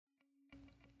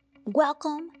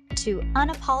Welcome to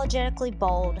Unapologetically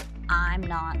Bold, I'm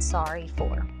Not Sorry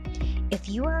For. If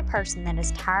you are a person that is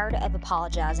tired of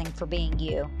apologizing for being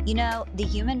you, the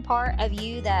human part of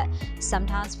you that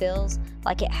sometimes feels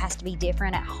like it has to be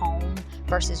different at home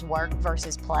versus work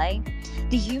versus play,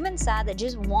 the human side that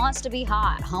just wants to be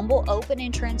hot, humble, open,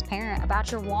 and transparent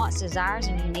about your wants, desires,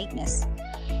 and uniqueness.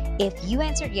 If you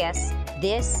answered yes,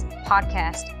 this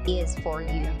podcast is for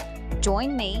you.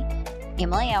 Join me,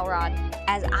 Emily Elrod,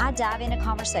 as I dive into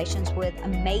conversations with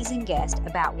amazing guests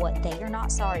about what they are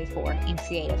not sorry for in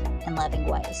creative and loving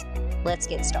ways. Let's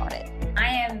get started. I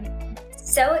am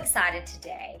so excited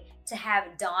today to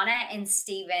have Donna and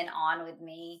Steven on with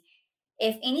me.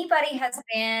 If anybody has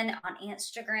been on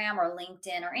Instagram or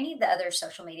LinkedIn or any of the other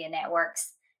social media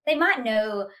networks, they might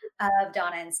know of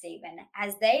Donna and Steven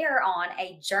as they are on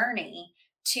a journey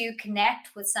to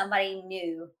connect with somebody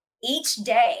new each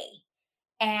day.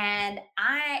 And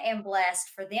I am blessed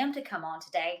for them to come on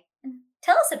today and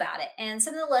tell us about it and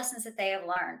some of the lessons that they have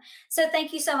learned. So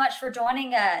thank you so much for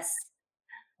joining us.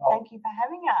 Thank you for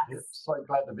having us. So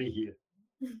glad to be here.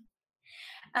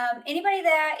 Anybody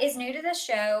that is new to the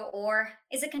show or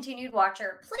is a continued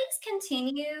watcher, please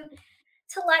continue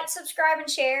to like, subscribe, and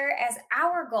share, as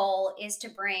our goal is to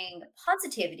bring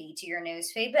positivity to your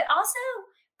newsfeed, but also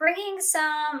bringing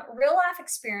some real life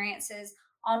experiences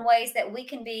on ways that we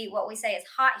can be what we say is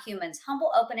hot humans,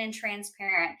 humble, open, and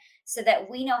transparent, so that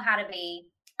we know how to be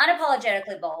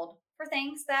unapologetically bold for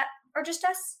things that are just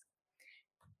us.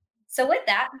 So with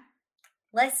that,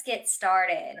 let's get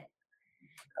started.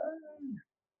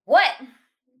 What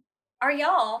are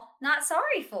y'all not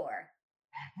sorry for?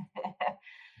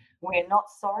 We're not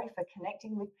sorry for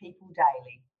connecting with people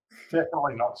daily.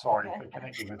 Definitely not sorry for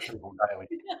connecting with people daily.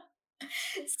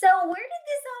 So where did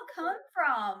this all come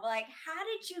from? Like, how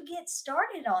did you get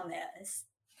started on this?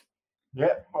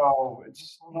 Yeah, well,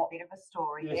 it's not a bit of a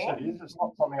story. Yes, there. It is. It's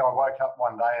not something I woke up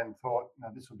one day and thought,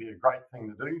 this would be a great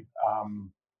thing to do.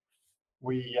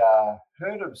 We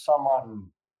heard of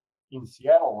someone in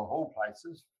Seattle, of all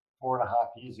places, 4.5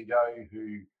 years ago,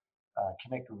 who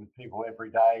connected with people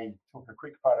every day, took a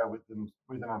quick photo with them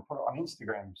and put it on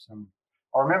Instagram. And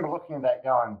I remember looking at that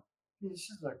going,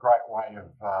 this is a great way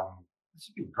of, this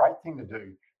would be a great thing to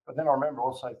do. But then I remember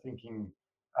also thinking,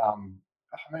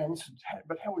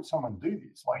 but how would someone do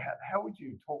this? Like, how would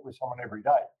you talk with someone every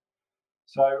day?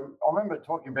 So I remember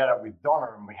talking about it with Donna,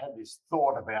 and we had this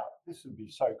thought about this would be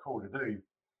so cool to do.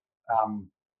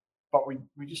 But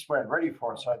we just weren't ready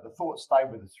for it. So the thought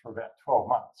stayed with us for about 12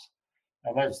 months.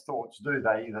 And as thoughts do,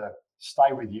 they either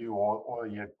stay with you or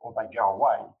they go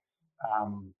away.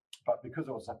 But because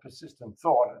it was a persistent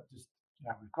thought, it just,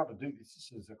 we've got to do this.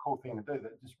 This is a cool thing to do.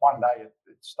 That just one day it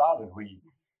started. We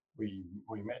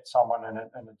met someone and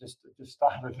it just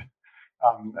started.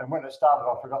 And when it started,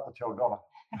 I forgot to tell Donna.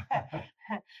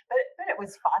 but it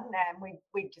was fun.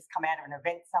 We'd just come out of an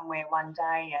event somewhere one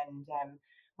day, and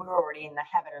we were already in the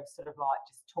habit of sort of like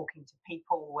just talking to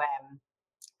people.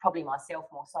 Probably myself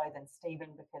more so than Steven,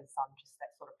 because I'm just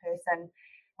that sort of person.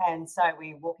 And so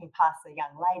we were walking past a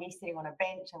young lady sitting on a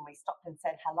bench, and we stopped and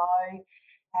said hello,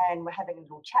 and we're having a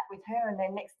little chat with her. And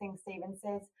then next thing Steven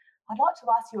says, I'd like to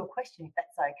ask you a question, if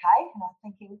that's okay. And I'm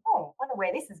thinking, I wonder where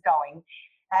this is going.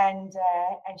 And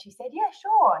she said, yeah,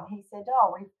 sure. And he said,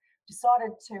 we've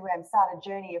decided to start a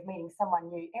journey of meeting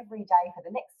someone new every day for the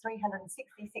next 366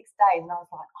 days. And I was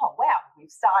like, oh, wow,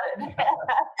 we've started.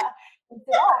 He said,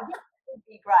 yeah, would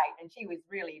be great. And she was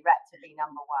really rapt to be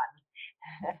number one.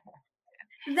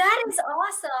 That is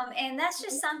awesome. And that's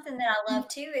just something that I love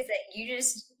too, is that you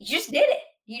just did it.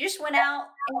 You just went out.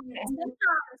 And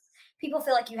sometimes people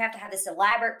feel like you have to have this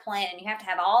elaborate plan and you have to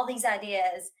have all these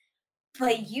ideas,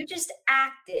 but you just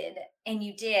acted and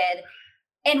you did.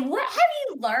 And what have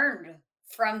you learned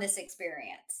from this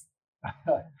experience?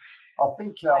 I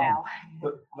think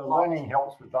the learning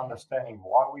helps with understanding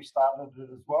why we started it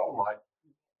as well. Like,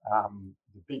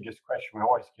 the biggest question we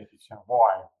always get is,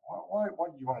 why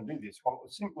do you want to do this? Well, it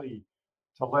was simply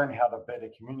to learn how to better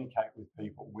communicate with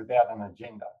people without an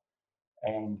agenda.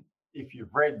 And if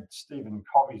you've read Stephen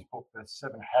Covey's book, The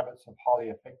 7 Habits of Highly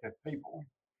Effective People,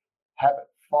 habit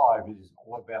 5 is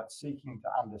all about seeking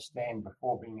to understand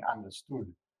before being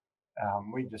understood.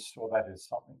 We just saw that as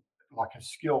something like a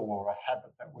skill or a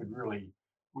habit that we really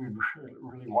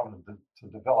wanted to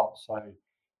develop. So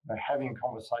having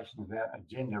conversations without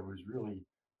agenda was really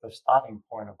the starting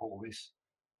point of all this.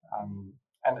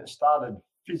 And it started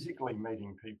physically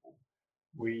meeting people.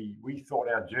 We thought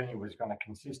our journey was going to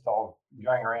consist of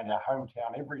going around our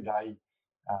hometown every day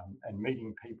and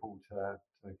meeting people to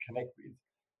connect with.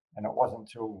 And it wasn't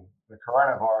until the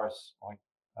coronavirus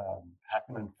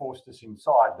happened and forced us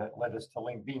inside that led us to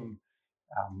LinkedIn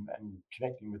and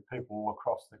connecting with people all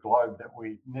across the globe that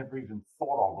we never even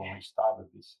thought of when we started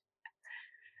this.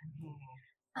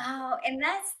 Oh, and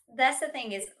that's the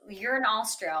thing is you're in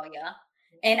Australia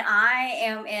and I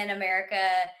am in America.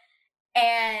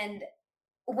 And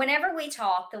whenever we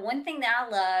talk, the one thing that I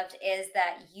loved is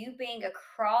that you being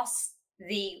across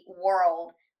the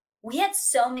world, we had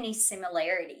so many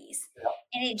similarities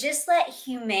and it just let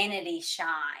humanity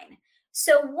shine.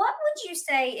 So, what would you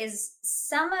say is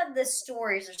some of the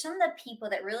stories or some of the people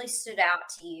that really stood out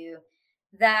to you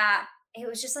that it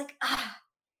was just like,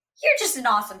 you're just an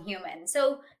awesome human?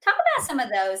 So, talk about some of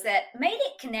those that made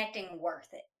it connecting worth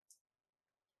it.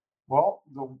 Well,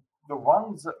 the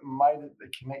ones that made it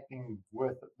the connecting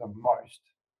worth it the most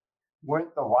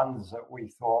weren't the ones that we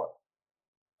thought,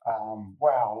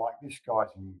 wow, like this guy,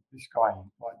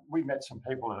 like we met some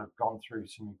people that have gone through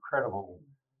some incredible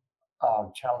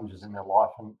challenges in their life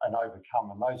and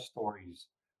overcome, and those stories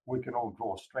we can all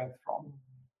draw strength from.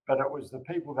 But it was the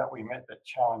people that we met that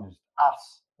challenged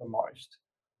us the most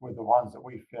were the ones that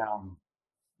we found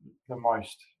the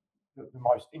most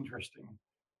interesting.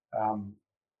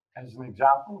 As an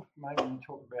example, maybe you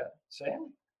talk about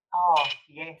Sam. Oh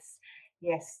yes.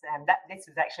 This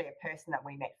was actually a person that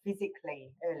we met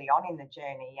physically early on in the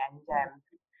journey, and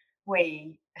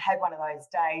we had one of those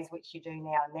days, which you do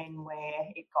now and then, where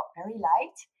it got very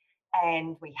late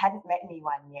and we hadn't met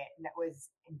anyone yet. And it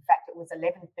was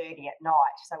 11:30 at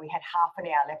night. So we had half an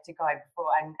hour left to go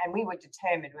before, and we were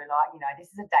determined. We're like,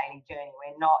 this is a daily journey.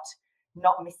 We're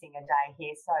not missing a day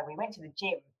here. So we went to the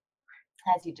gym,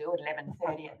 as you do at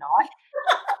 11:30 at night.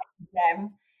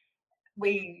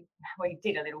 We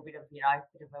did a little bit of,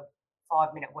 a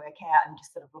 5-minute workout and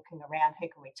just sort of looking around, who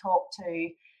can we talk to?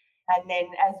 And then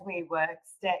as we were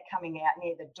coming out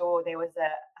near the door, there was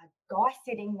a guy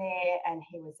sitting there, and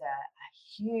he was a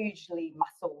hugely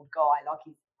muscled guy. Like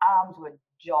his arms were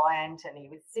giant, and he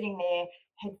was sitting there,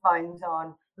 headphones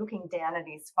on, looking down at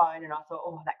his phone. And I thought,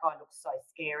 oh, that guy looks so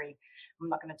scary. I'm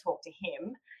not going to talk to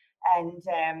him. And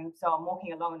so I'm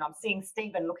walking along and I'm seeing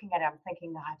Stephen looking at him. I'm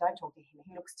thinking, no, don't talk to him.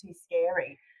 He looks too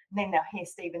scary. And then I'll hear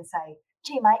Stephen say,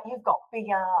 gee, mate, you've got big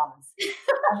arms.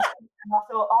 And I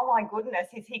thought, oh, my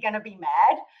goodness, is he going to be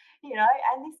mad?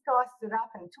 And this guy stood up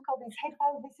and took off his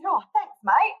headphones and he said, oh, thanks,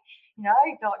 mate.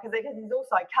 Because he's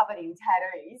also covered in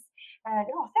tattoos. And,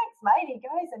 oh, thanks, mate, he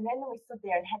goes. And then we stood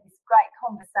there and had this great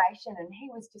conversation, and he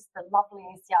was just the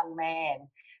loveliest young man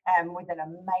with an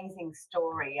amazing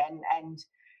story.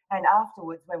 And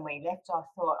afterwards, when we left, I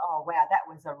thought, oh, wow, that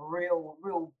was a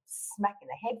real smack in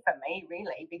the head for me,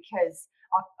 really, because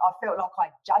I felt like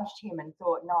I judged him and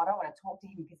thought, no, I don't want to talk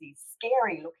to him because he's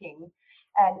scary looking.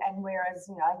 And whereas,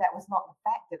 that was not the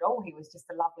fact at all. He was just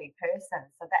a lovely person.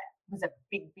 So that was a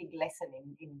big, big lesson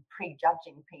in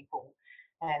prejudging people.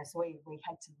 And so we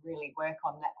had to really work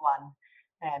on that one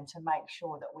to make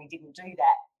sure that we didn't do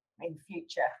that in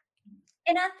future.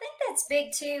 And I think that's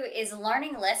big too, is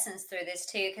learning lessons through this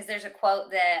too, because there's a quote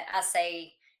that I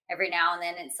say every now and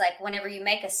then. It's like, whenever you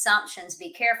make assumptions,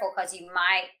 be careful, because you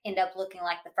might end up looking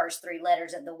like the first 3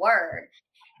 letters of the word.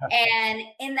 And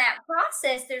in that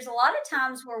process, there's a lot of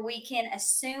times where we can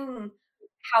assume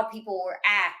how people will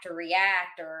act or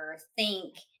react or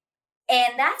think.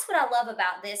 And that's what I love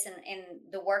about this and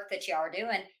the work that y'all are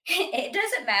doing. It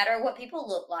doesn't matter what people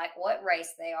look like, what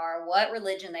race they are, what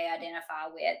religion they identify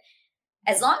with.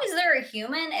 As long as they're a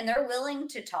human and they're willing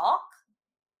to talk,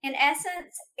 in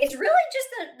essence, it's really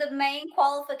just the main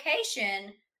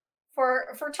qualification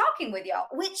for talking with y'all,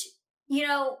 which,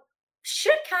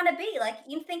 should kind of be like,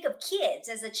 you think of kids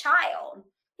as a child.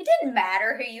 It didn't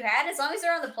matter who you had, as long as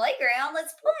they're on the playground,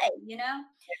 let's play,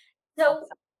 So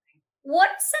what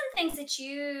are some things that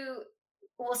you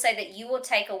will say that you will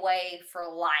take away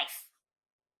for life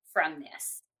from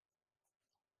this?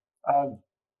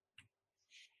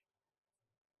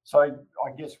 So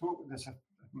I guess there's a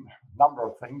number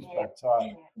of things, but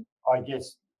I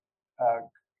guess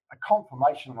a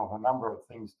confirmation of a number of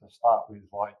things to start with.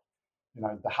 Like,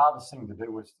 the hardest thing to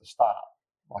do was to start.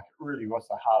 Like, it really was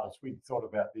the hardest. We'd thought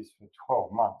about this for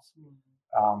 12 months.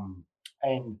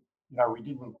 And, we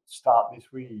didn't start this.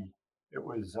 It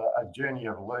was a journey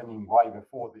of learning way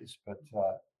before this. But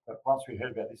once we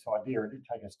heard about this idea, it did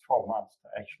take us 12 months to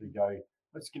actually go,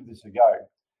 let's give this a go.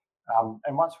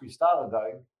 And once we started,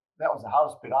 though, that was the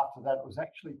hardest bit. After that, it was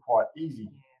actually quite easy,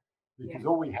 because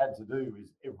all we had to do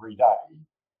is every day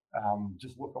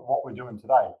just look at what we're doing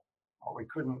today. We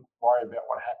couldn't worry about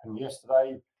what happened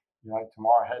yesterday.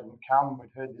 Tomorrow hadn't come.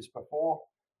 We'd heard this before,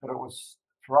 but it was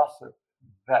for us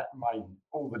that made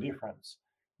all the difference.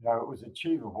 It was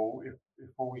achievable if if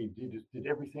all we did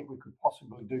everything we could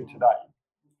possibly do today.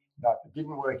 You know, if it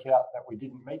didn't work out that we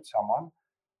didn't meet someone,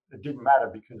 it didn't matter,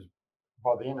 because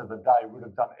by the end of the day, we'd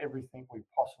have done everything we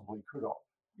possibly could have.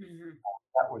 Mm-hmm.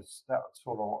 That was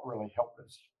sort of what really helped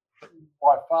us. But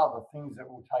by far, the things that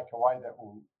we'll take away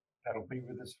that'll be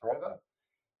with us forever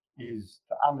is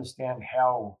to understand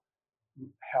how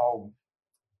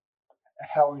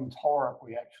intolerant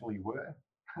we actually were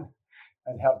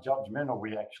and how judgmental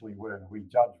we actually were. We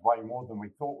judged way more than we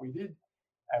thought we did,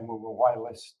 and we were way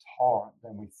less tolerant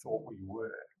than we thought we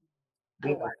were.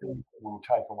 They're the things that we'll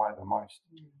take away the most.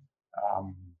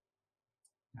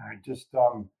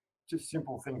 Just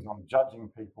simple things on judging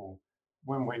people.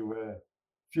 When we were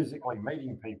physically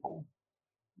meeting people,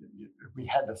 we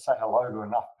had to say hello to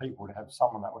enough people to have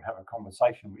someone that would have a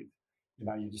conversation with. You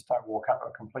know, you just don't walk up to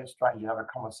a complete stranger, have a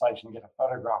conversation, get a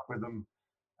photograph with them.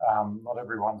 Not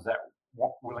everyone's that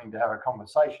willing to have a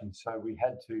conversation. So we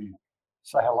had to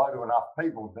say hello to enough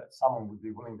people that someone would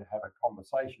be willing to have a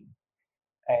conversation.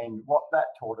 And what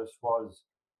that taught us was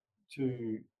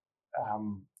to,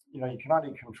 you can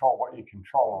only control what you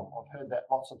control. I've heard that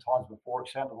lots of times before. It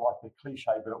sounded like a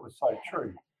cliche, but it was so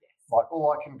true. Like,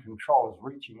 all I can control is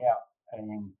reaching out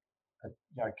and,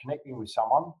 connecting with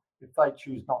someone. If they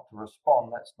choose not to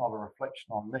respond, that's not a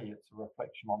reflection on me, it's a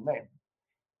reflection on them.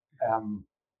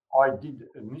 I did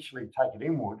initially take it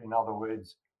inward. In other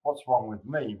words, what's wrong with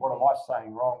me? What am I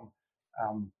saying wrong?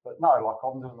 But no, like,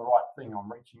 I'm doing the right thing,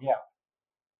 I'm reaching out.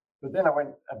 But then I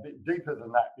went a bit deeper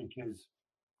than that, because,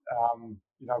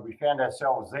 we found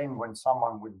ourselves then, when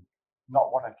someone would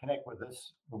not want to connect with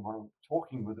us, when we're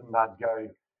talking with them,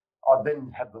 I'd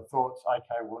then have the thoughts,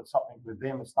 okay, well, it's something with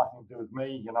them, it's nothing to do with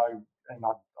me, and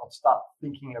I'd start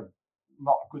thinking of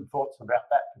not good thoughts about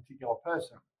that particular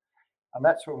person. And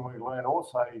that's when we learn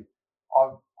also,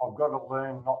 I've got to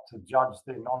learn not to judge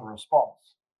their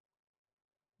non-response,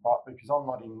 right? Because I'm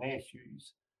not in their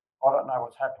shoes. I don't know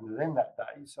what's happened to them that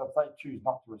day. So if they choose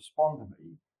not to respond to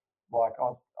me, like,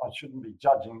 I shouldn't be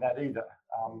judging that either.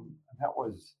 And that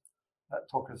was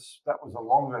a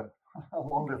longer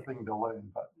thing to learn.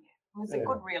 But it was a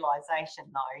good realization,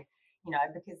 though,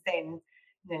 because then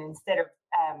instead of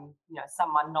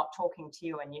someone not talking to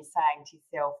you and you're saying to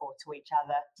yourself or to each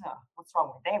other, oh, what's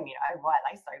wrong with them? Why are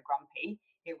they so grumpy?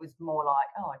 It was more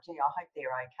like, oh, gee, I hope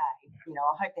they're okay.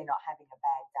 I hope they're not having a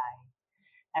bad day.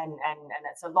 And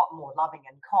it's a lot more loving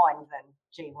and kind than,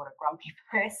 gee, what a grumpy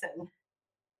person.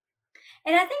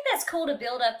 And I think that's cool to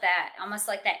build up that almost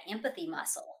like that empathy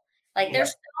muscle. Like,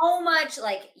 there's so much,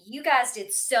 like, you guys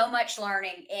did so much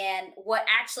learning, and what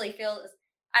actually feels,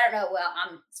 I don't know, well,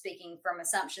 I'm speaking from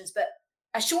assumptions, but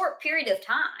a short period of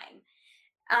time.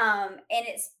 And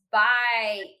it's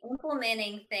by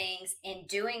implementing things and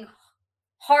doing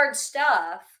hard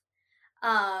stuff,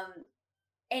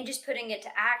 and just putting it to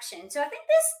action. So I think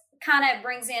this kind of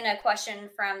brings in a question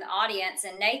from the audience,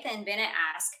 and Nathan Bennett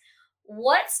asked,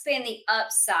 what's been the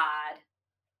upside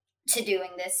to doing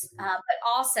this, but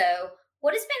also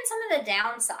what has been some of the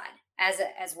downside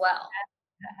as well?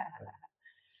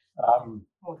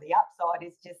 Well, the upside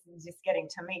is just getting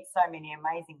to meet so many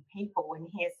amazing people and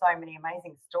hear so many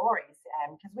amazing stories,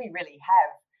 because we really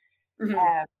have.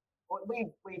 Mm-hmm.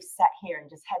 We've sat here and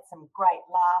just had some great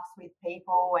laughs with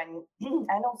people,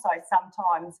 and also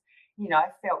sometimes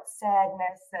felt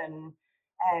sadness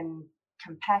and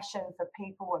compassion for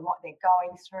people and what they're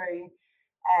going through.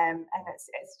 And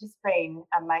it's just been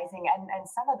amazing. And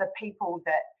some of the people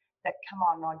that come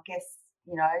on, I guess,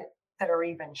 that are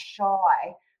even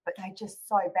shy, but they just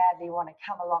so badly want to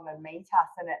come along and meet us.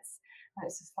 And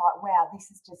it's just like, wow, this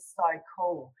is just so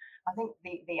cool. I think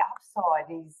the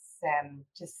upside is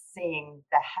just seeing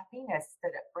the happiness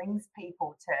that it brings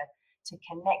people to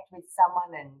connect with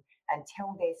someone and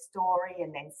tell their story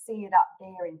and then see it up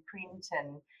there in print.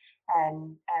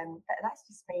 And that's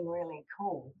just been really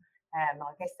cool.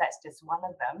 I guess that's just one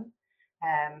of them.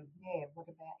 What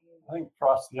about you? I think for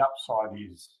us, the upside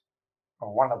is,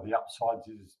 or one of the upsides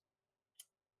is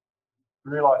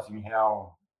realising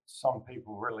how some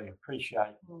people really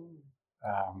appreciate,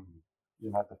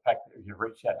 the fact that you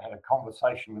reached out and had a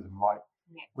conversation with them. Like,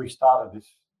 we started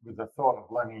this with the thought of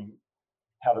learning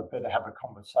how to better have a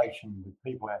conversation with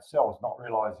people ourselves, not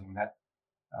realising that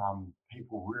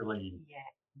people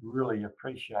really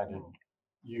appreciated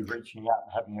you reaching out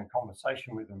and having a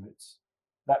conversation with them. It's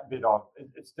that bit of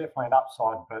it's definitely an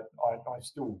upside, but I'm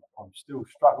still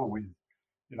struggle with,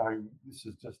 this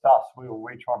is just us. All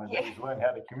we're trying to do is learn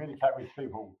how to communicate with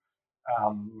people.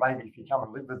 Maybe if you come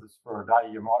and live with us for a day,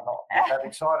 you might not be that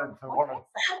excited to want to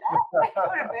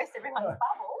burst everyone's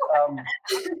bubble.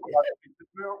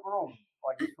 We're all,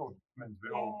 I guess, all humans.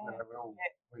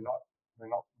 We're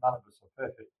None of us are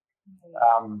perfect.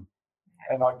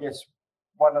 And I guess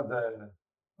one of the,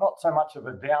 not so much of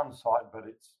a downside, but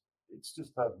it's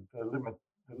just the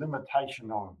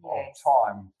limitation of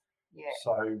time.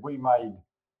 So we made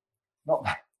not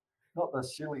the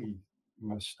silly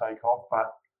mistake of,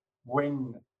 but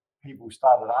when people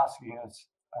started asking us,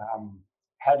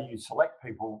 how do you select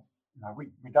people?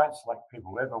 We don't select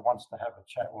people. Whoever wants to have a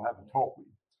chat, we'll have a talk with.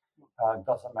 It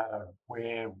doesn't matter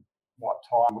where, what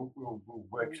time, we'll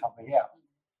work something out.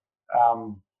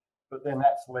 But then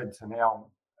that's led to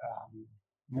now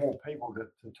more people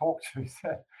to talk to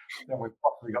than we've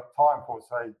possibly got time for.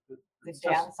 So the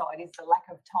downside is the lack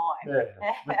of time.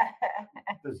 Yeah,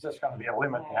 there's just going to be a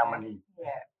limit to how many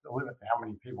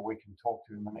people we can talk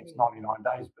to in the next 99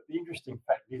 days. But the interesting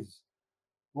fact is,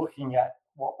 looking at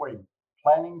what we're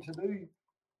planning to do,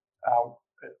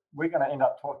 we're going to end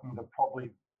up talking to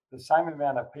probably the same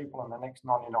amount of people in the next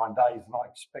 99 days than I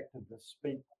expected to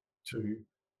speak to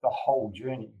the whole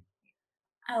journey.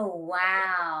 Oh,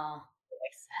 wow.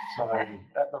 So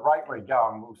at the rate we're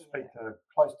going, we'll speak to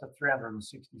close to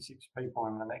 366 people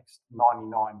in the next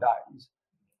 99 days.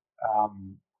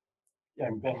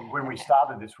 And then when we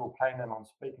started this, we're planning on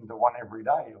speaking to one every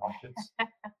day. Like it's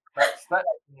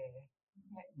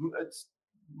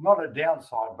not a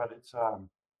downside, but it's an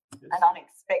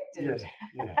unexpected.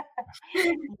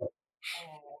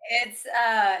 It's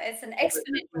an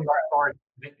exponential growth.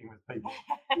 Connecting with people.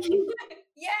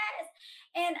 Yes,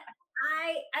 and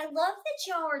I love that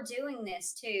y'all are doing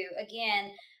this too.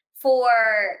 Again, for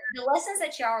the lessons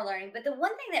that y'all are learning. But the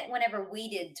one thing that whenever we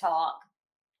did talk,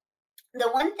 the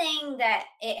one thing that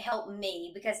it helped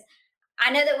me, because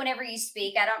I know that whenever you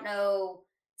speak, I don't know.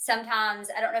 Sometimes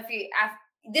I don't know if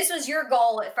this was your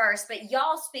goal at first, but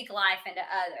y'all speak life into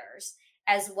others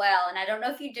as well. And I don't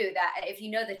know if you do that, if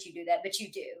you know that you do that, but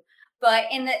you do.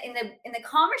 But in the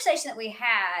conversation that we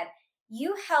had,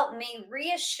 you helped me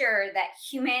reassure that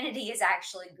humanity is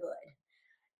actually good.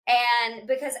 And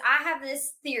because I have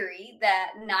this theory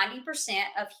that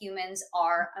 90% of humans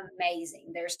are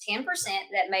amazing. There's 10%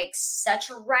 that makes such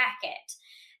a racket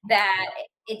that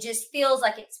it just feels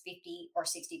like it's 50 or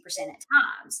 60% at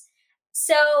times.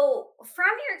 So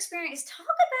from your experience, talk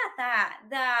about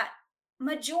that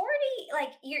majority,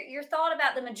 like your thought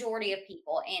about the majority of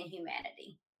people and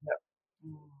humanity. Yeah.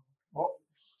 Well,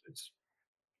 it's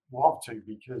love to,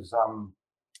 because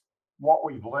what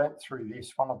we've learned through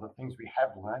this, one of the things we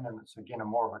have learned, and it's again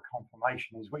more of a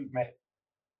confirmation, is we've met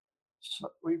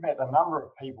a number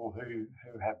of people who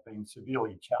have been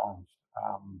severely challenged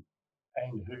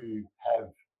and who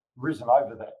have risen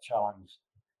over that challenge.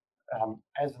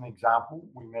 As an example,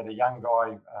 we met a young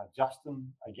guy,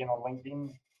 Justin, again on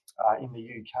LinkedIn, in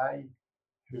the UK,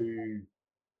 who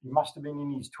he must have been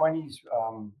in his 20s.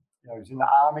 He was in the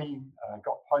army,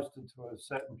 got posted to a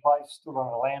certain place, stood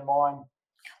on a landmine,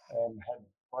 and had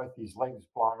both his legs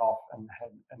blown off, and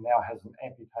now has them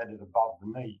amputated above the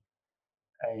knee.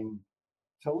 And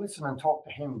to listen and talk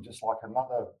to him just like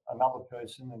another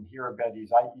person, and hear about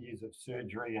his 8 years of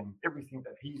surgery and everything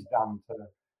that he's done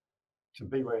to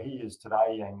be where he is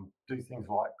today, and do things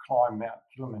like climb Mount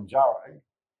Kilimanjaro.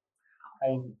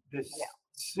 And there's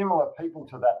similar people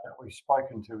to that we've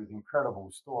spoken to with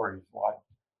incredible stories.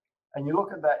 And you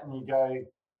look at that and you go,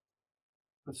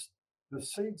 the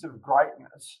seeds of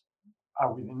greatness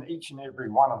are within each and every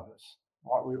one of us.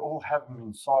 Right? We all have them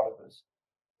inside of us,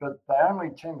 but they only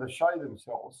tend to show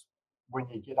themselves when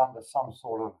you get under some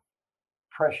sort of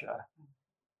pressure.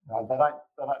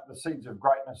 The seeds of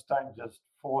greatness don't just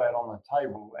fall out on the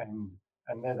table and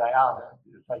there they are.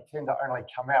 They tend to only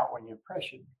come out when you're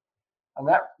pressured. And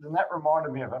that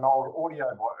reminded me of an old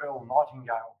audio by Earl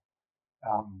Nightingale.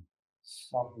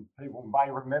 Some people may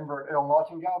remember Earl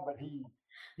Nightingale, but he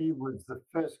was the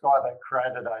first guy that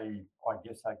created a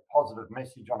positive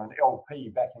message on an LP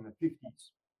back in the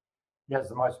 50s. He has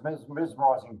the most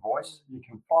mesmerizing voice. You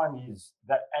can find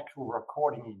that actual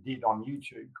recording he did on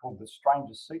YouTube called The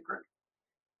Strangest Secret.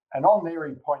 And on there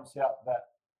he points out that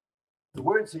the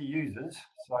words he uses,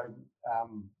 so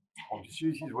I'll just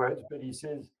use his words, but he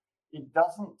says, it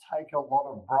doesn't take a lot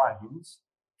of brains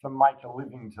to make a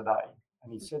living today.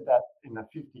 And he said that in the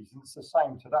 50s, and it's the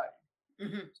same today.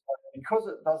 Mm-hmm. So because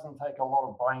it doesn't take a lot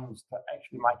of brains to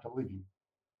actually make a living,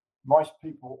 most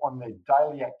people on their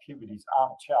daily activities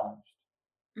aren't challenged.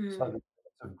 Mm-hmm. So the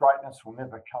sense of greatness will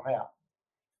never come out.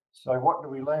 So what do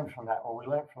we learn from that? Well, we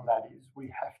learn from that is we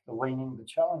have to lean into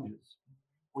challenges.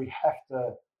 We have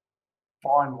to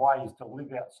find ways to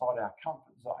live outside our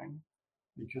comfort zone,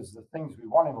 because the things we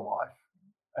want in life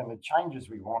and the changes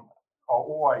we want are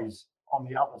always on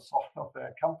the other side of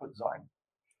our comfort zone.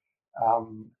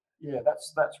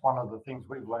 that's one of the things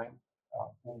we've learned.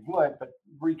 But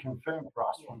reconfirmed for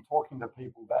us from talking to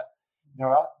people that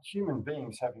human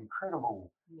beings have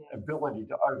incredible ability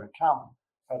to overcome,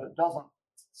 but it doesn't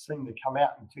seem to come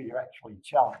out until you're actually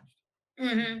challenged.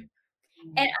 Mm-hmm.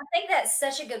 And I think that's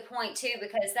such a good point too,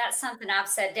 because that's something I've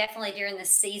said definitely during the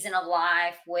season of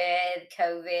life with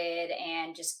COVID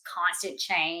and just constant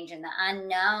change and the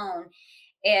unknown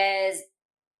is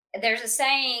there's a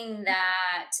saying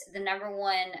that the number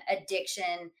one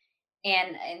addiction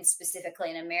and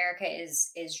specifically in America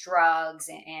is drugs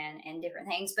and different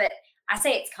things. But I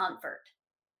say it's comfort.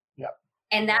 Yeah.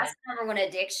 And that's the number one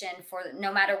addiction for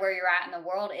no matter where you're at in the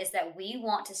world is that we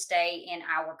want to stay in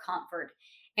our comfort.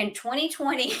 And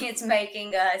 2020 is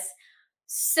making us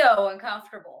so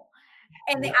uncomfortable.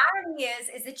 And the irony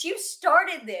is that you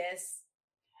started this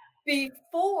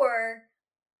before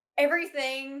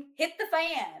everything hit the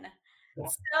fan.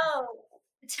 So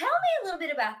tell me a little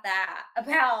bit about that,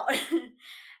 about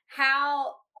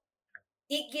how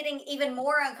it getting even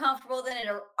more uncomfortable than it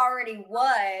already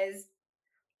was,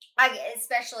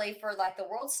 especially for like the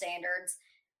world standards.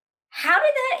 How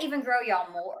did that even grow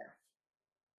y'all more?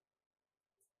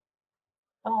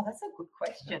 Oh, that's a good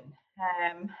question.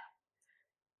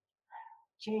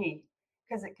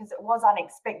 Because it was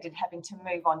unexpected having to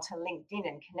move on to LinkedIn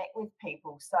and connect with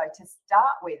people. So to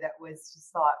start with, it was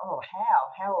just like, oh,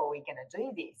 how are we going to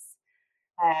do this?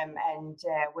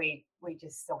 We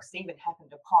just, or Stephen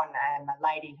happened upon a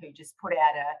lady who just put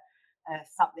out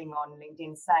something on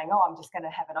LinkedIn saying, oh, I'm just going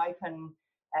to have an open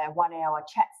 1 hour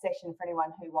chat session for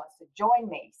anyone who wants to join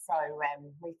me. So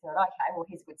we thought, okay, well,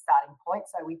 here's a good starting point.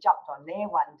 So we jumped on there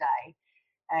one day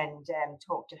and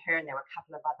talked to her, and there were a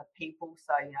couple of other people.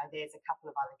 So, there's a couple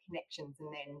of other connections,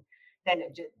 and then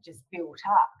it just built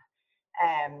up.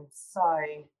 So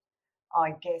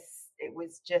I guess it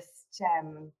was just,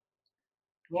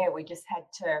 we just had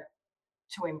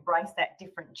to embrace that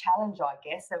different challenge, I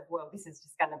guess, of, well, this is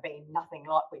just going to be nothing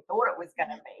like we thought it was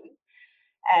going to be.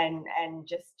 And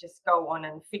just go on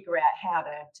and figure out how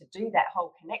to do that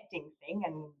whole connecting thing.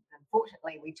 And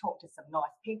unfortunately, we talked to some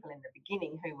nice people in the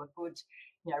beginning who were good,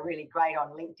 really great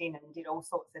on LinkedIn and did all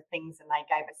sorts of things. And they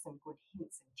gave us some good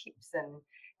hints and tips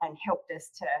and helped us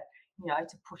to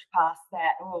push past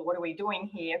that, oh, what are we doing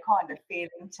here kind of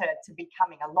feeling to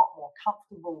becoming a lot more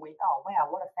comfortable with, oh,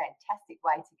 wow, what a fantastic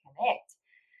way to connect.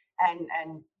 And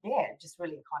it just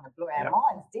really kind of blew our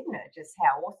minds, didn't it? Just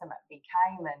how awesome it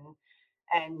became.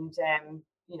 And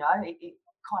it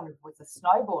kind of was a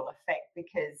snowball effect,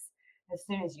 because as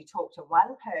soon as you talk to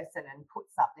one person and put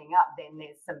something up, then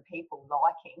there's some people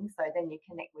liking. So then you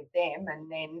connect with them, and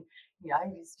then,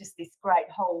 it's just this great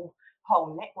whole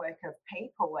network of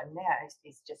people. And now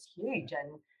it's just huge.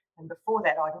 And before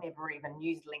that, I'd never even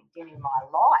used LinkedIn in my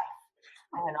life.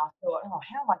 And I thought, oh,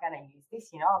 how am I going to use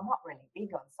this? I'm not really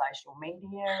big on social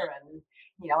media. And,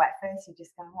 at first you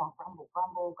just go, oh,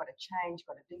 grumble, got to change,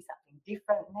 got to do something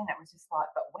different. And then it was just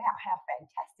like, but wow, how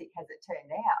fantastic has it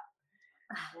turned out?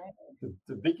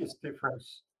 The biggest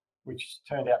difference, which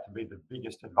turned out to be the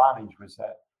biggest advantage, was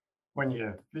that when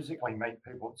you physically meet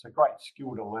people, it's a great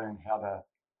skill to learn how to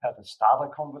start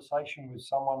a conversation with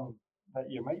someone that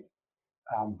you meet.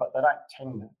 But they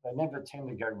never tend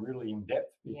to go really in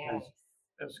depth, because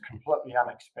it's completely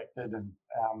unexpected,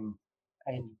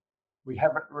 and we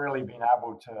haven't really been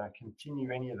able to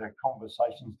continue any of the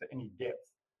conversations to any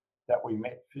depth that we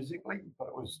met physically. But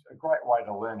it was a great way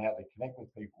to learn how to connect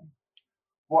with people.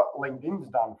 What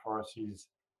LinkedIn's done for us is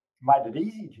made it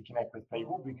easy to connect with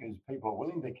people, because people are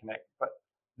willing to connect. But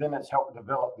then it's helped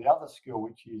develop the other skill,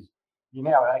 which is you're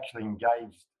now actually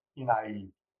engaged in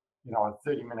a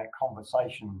 30-minute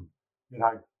conversation,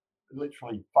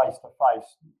 literally face to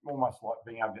face, almost like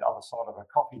being over the other side of a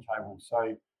coffee table.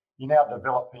 So you're now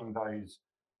developing those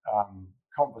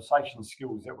conversation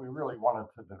skills that we really wanted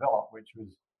to develop, which was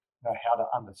how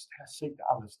to seek to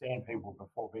understand people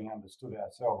before being understood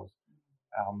ourselves.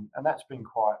 And that's been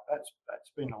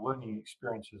been a learning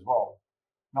experience as well.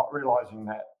 Not realizing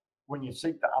that when you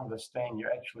seek to understand,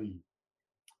 you're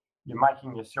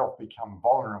making yourself become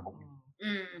vulnerable.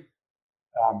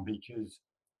 Because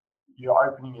you're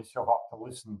opening yourself up to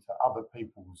listen to other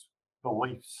people's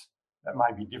beliefs that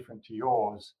may be different to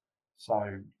yours.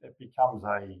 So it becomes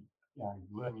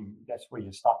learning. That's where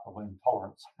you start to learn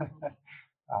tolerance.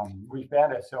 We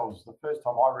found ourselves, the first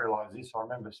time I realized this, I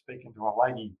remember speaking to a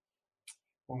lady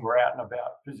when we're out and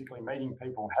about, physically meeting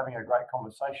people, having a great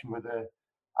conversation with her,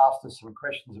 asked her some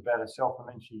questions about herself, and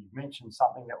then she mentioned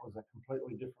something that was a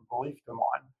completely different belief to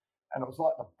mine. And it was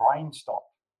like the brain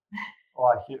stopped.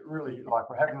 Like it really, like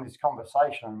we're having this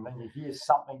conversation, and then you hear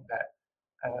something that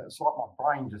and it's like my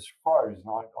brain just froze, and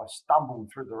I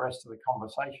stumbled through the rest of the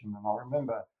conversation. And I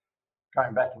remember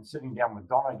going back and sitting down with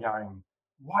Donna going,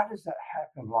 why does that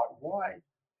happen? Like, why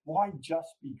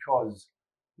just because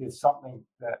there's something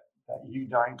that you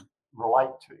don't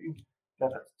relate to,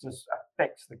 that it just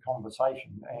affects the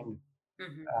conversation? And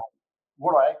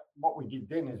what we did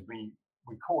then is we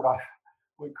called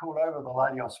over the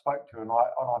lady I spoke to, and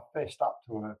I fessed up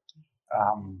to her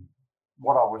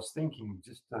what I was thinking,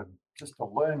 just to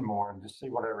learn more and just see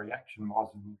what her reaction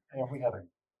was, and we had a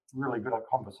really good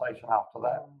conversation after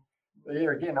that. But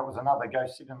yeah, again, it was another go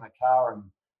sit in the car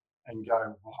and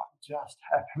go, what just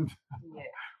happened? Yeah.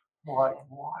 Like,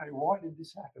 why did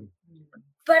this happen?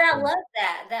 But I love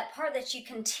that part that you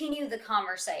continue the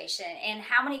conversation, and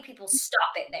how many people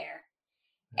stop it there.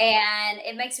 And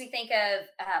it makes me think of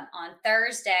on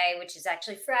Thursday, which is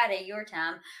actually Friday, your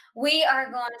time, we are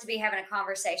going to be having a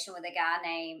conversation with a guy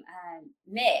named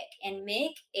Mick. And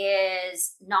Mick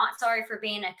is not sorry for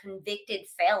being a convicted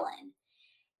felon.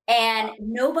 And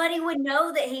nobody would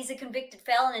know that he's a convicted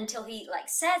felon until he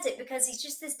says it, because he's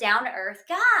just this down-to-earth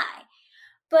guy.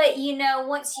 But,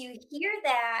 once you hear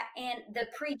that and the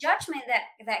prejudgment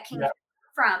that can come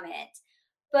from it,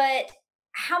 but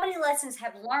how many lessons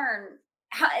have learned?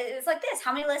 It's like this.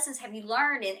 How many lessons have you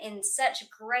learned in such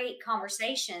great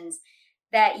conversations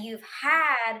that you've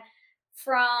had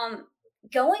from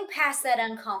going past that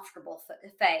uncomfortable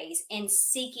phase and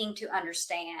seeking to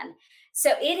understand?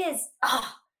 So it is,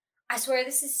 I swear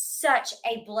this is such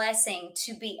a blessing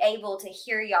to be able to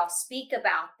hear y'all speak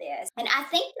about this. And I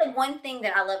think the one thing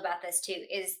that I love about this too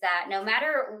is that no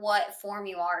matter what form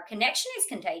you are, connection is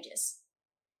contagious.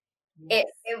 Yes.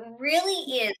 It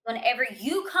really is. Whenever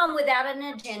you come without an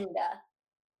agenda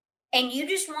and you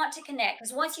just want to connect,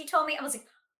 because once you told me, I was like,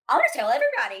 I want to tell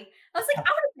everybody. I was like, I want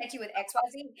to connect you with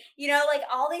XYZ,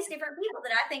 all these different people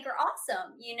that I think are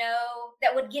awesome,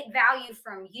 that would get value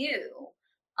from you,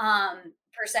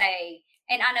 per se.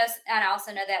 And I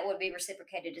also know that would be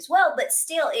reciprocated as well, but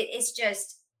still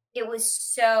it was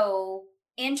so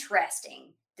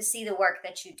interesting to see the work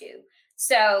that you do.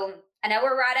 So I know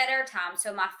we're right at our time.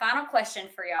 So my final question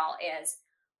for y'all is,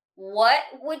 what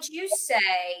would you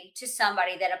say to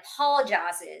somebody that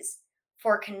apologizes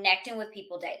for connecting with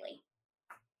people daily?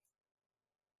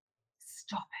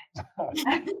 Stop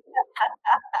it.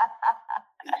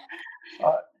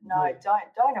 No,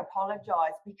 don't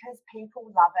apologize, because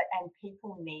people love it and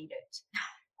people need it.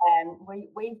 And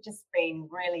we've just been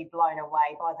really blown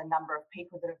away by the number of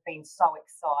people that have been so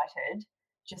excited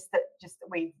just that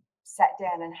we've sat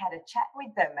down and had a chat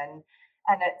with them, and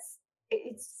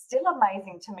it's still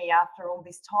amazing to me after all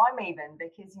this time, even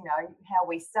because how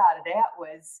we started out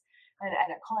was, and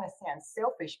it kind of sounds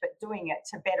selfish, but doing it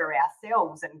to better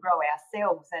ourselves and grow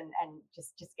ourselves and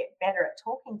just get better at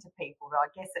talking to people. But I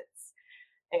guess it's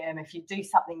if you do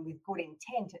something with good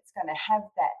intent, it's going to have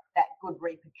that good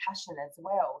repercussion as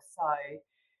well. So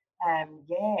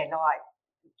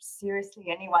seriously,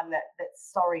 anyone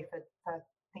that's sorry for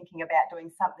thinking about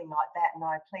doing something like that,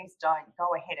 no, please don't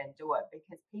go ahead and do it,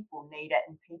 because people need it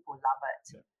and people love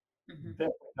it. Yeah.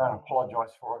 Definitely don't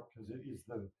apologise for it, because it is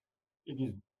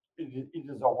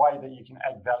a way that you can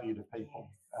add value to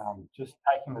people. Just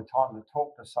taking the time to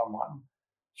talk to someone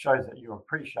shows that you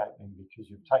appreciate them, because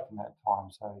you've taken that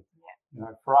time. So,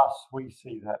 for us, we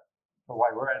see that the way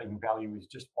we're adding value is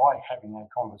just by having that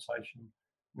conversation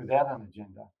without an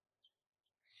agenda.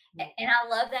 And I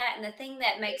love that. And the thing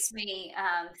that makes me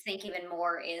think even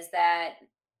more is that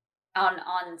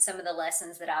on some of the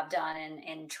lessons that I've done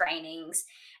in trainings,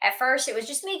 at first it was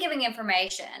just me giving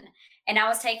information, and I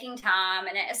was taking time,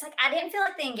 and it's like I didn't feel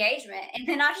like the engagement. And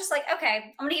then I was just like,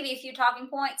 okay, I'm gonna give you a few talking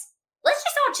points. Let's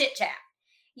just all chit chat.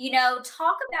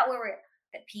 Talk about where we're at,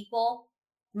 that people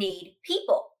need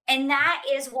people. And that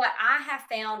is what I have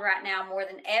found right now more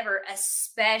than ever,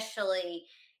 especially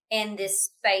in this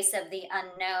space of the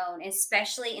unknown,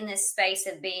 especially in this space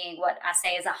of being what I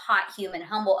say is a hot human,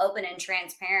 humble, open, and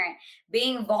transparent,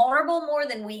 being vulnerable more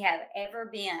than we have ever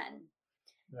been.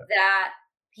 Yeah. That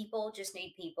people just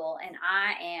need people. And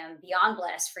I am beyond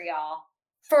blessed for y'all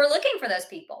for looking for those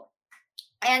people.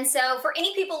 And so for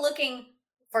any people looking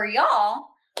for y'all,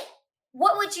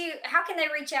 how can they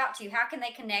reach out to you? How can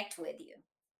they connect with you?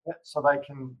 Yeah, so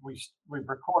we've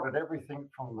recorded everything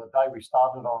from the day we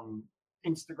started on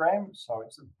Instagram. So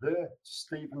it's the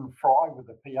Stephen Fry with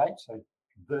a PH. So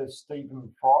the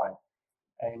Stephen Fry.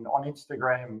 And on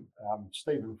Instagram,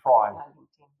 Stephen Fry.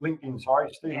 LinkedIn,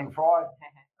 Stephen Fry.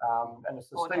 And it's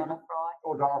the Stephen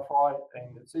or Donna Fry.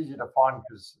 And it's easy to find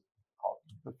because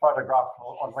the photograph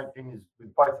on LinkedIn is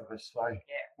with both of us. So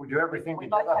we do everything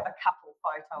together. We both have a couple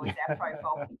photo as our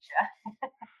profile picture.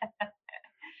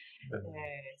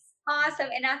 Yes. Awesome.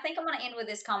 And I think I'm going to end with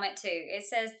this comment too. It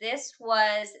says, this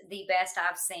was the best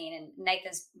I've seen. And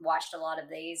Nathan's watched a lot of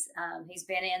these. He's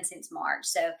been in since March.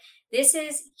 So this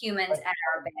is humans at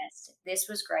our best. This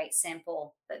was great,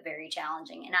 simple, but very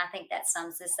challenging. And I think that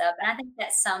sums this up. And I think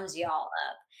that sums y'all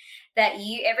up. That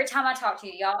you, every time I talk to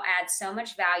you, y'all add so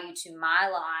much value to my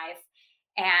life,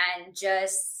 and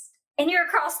you're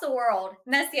across the world.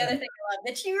 And that's the other thing I love,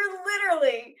 that you're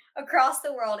literally across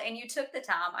the world and you took the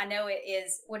time. I know it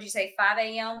is, what did you say, 5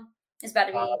 a.m.? It's about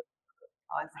to be.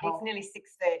 It's nearly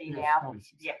 6:30 now.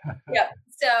 Yeah. Yep.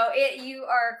 So you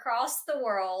are across the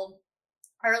world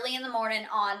early in the morning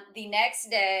on the next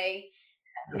day.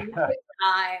 You took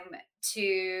time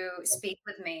to speak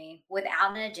with me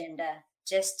without an agenda,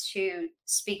 just to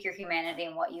speak your humanity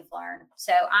and what you've learned.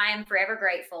 So I am forever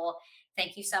grateful.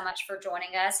 Thank you so much for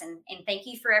joining us. And thank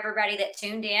you for everybody that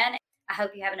tuned in. I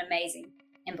hope you have an amazing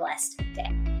and blessed day.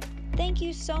 Thank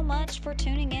you so much for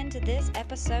tuning in to this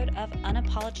episode of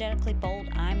Unapologetically Bold,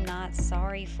 I'm Not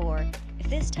Sorry For. If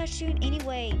this touched you in any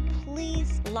way,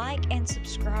 please like and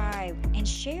subscribe and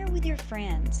share with your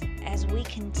friends as we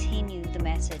continue the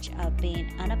message of being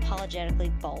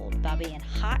unapologetically bold by being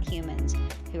hot humans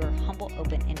who are humble,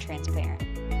 open, and transparent.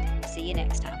 See you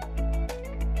next time.